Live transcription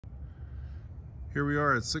Here we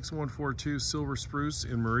are at 6142 Silver Spruce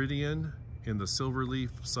in Meridian in the Silverleaf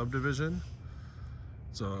subdivision.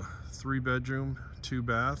 It's a 3-bedroom,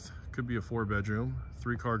 2-bath, could be a 4-bedroom,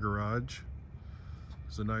 3-car garage.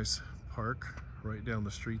 There's a nice park right down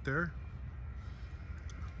the street there.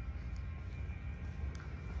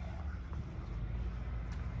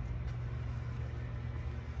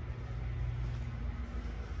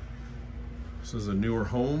 This is a newer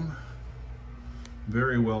home,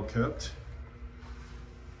 very well kept.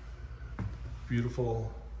 Beautiful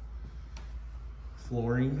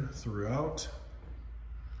flooring throughout.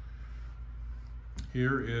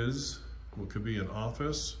 Here is what could be an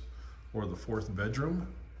office or the 4th bedroom.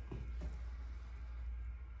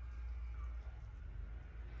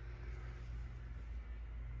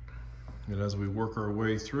 And as we work our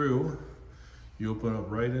way through, you open up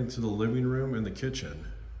right into the living room and the kitchen.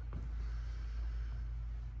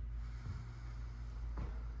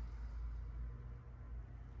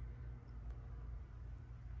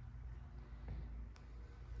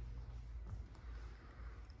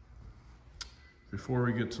 Before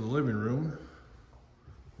we get to the living room,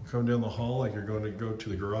 we'll come down the hall like you're going to go to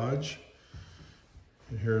the garage.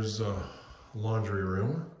 And here's a laundry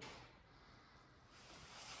room.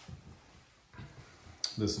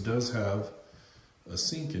 This does have a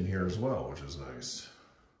sink in here as well, which is nice.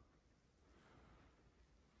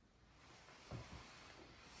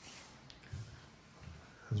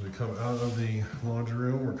 As we come out of the laundry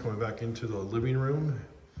room, we're coming back into the living room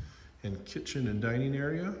and kitchen and dining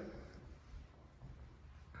area.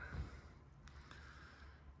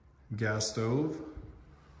 Gas stove.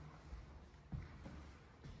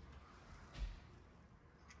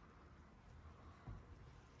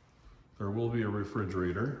 There will be a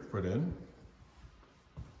refrigerator put in.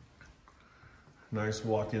 Nice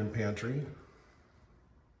walk-in pantry.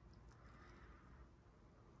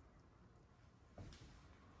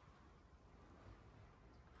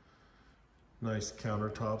 Nice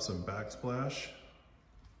countertops and backsplash.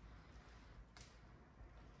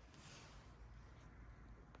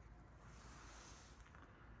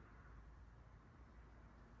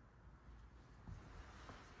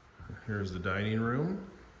 Here's the dining room.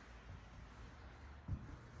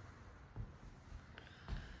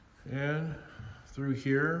 And through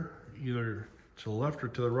here, either to the left or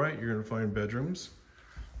to the right, you're going to find bedrooms.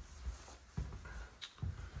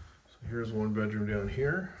 So here's one bedroom down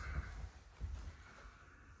here.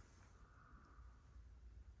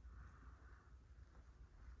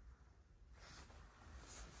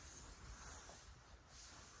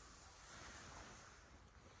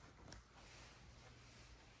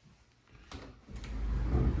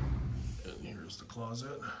 The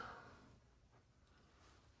closet.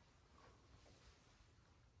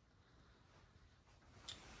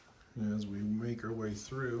 And as we make our way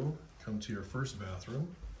through, come to your first bathroom.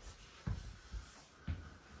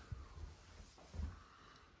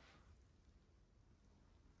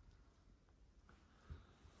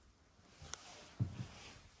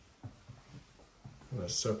 And a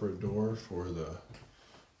separate door for the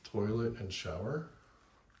toilet and shower.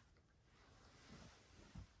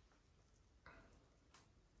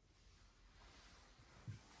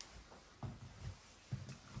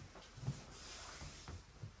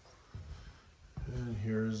 And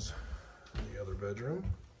here's the other bedroom.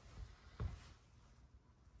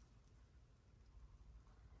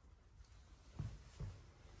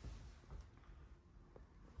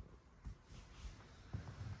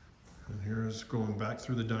 And here's going back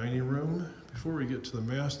through the dining room. Before we get to the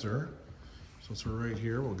master, since we're right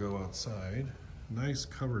here, we'll go outside. Nice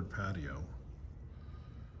covered patio.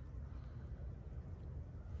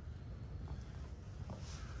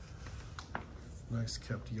 Nice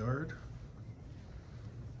kept yard.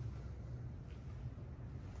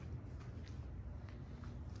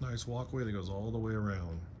 Nice walkway that goes all the way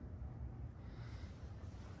around.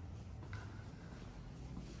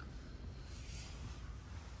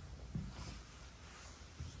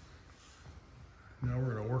 Now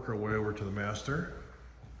we're going to work our way over to the master.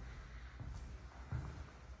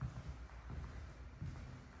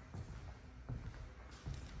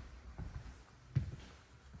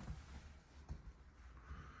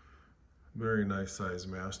 Very nice size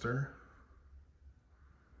master.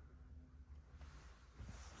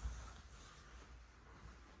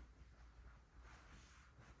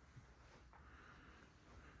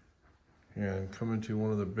 And come into one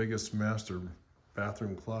of the biggest master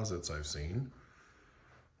bathroom closets I've seen.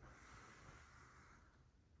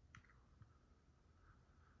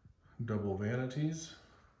 Double vanities.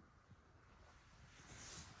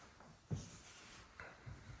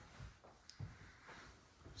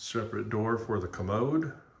 Separate door for the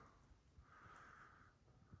commode.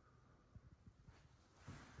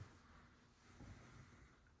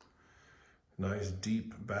 Nice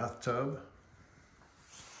deep bathtub.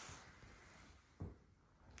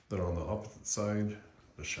 Then on the opposite side,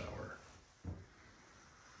 the shower.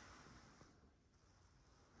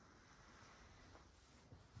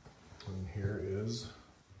 And here is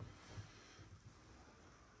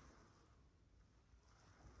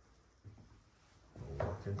a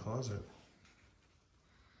walk-in closet.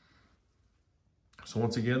 So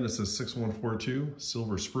once again, this is 6142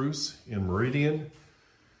 Silver Spruce in Meridian.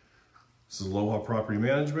 This is Aloha Property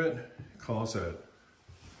Management. Call us at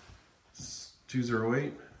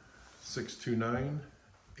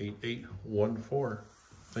 208-629-8814.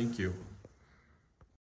 Thank you.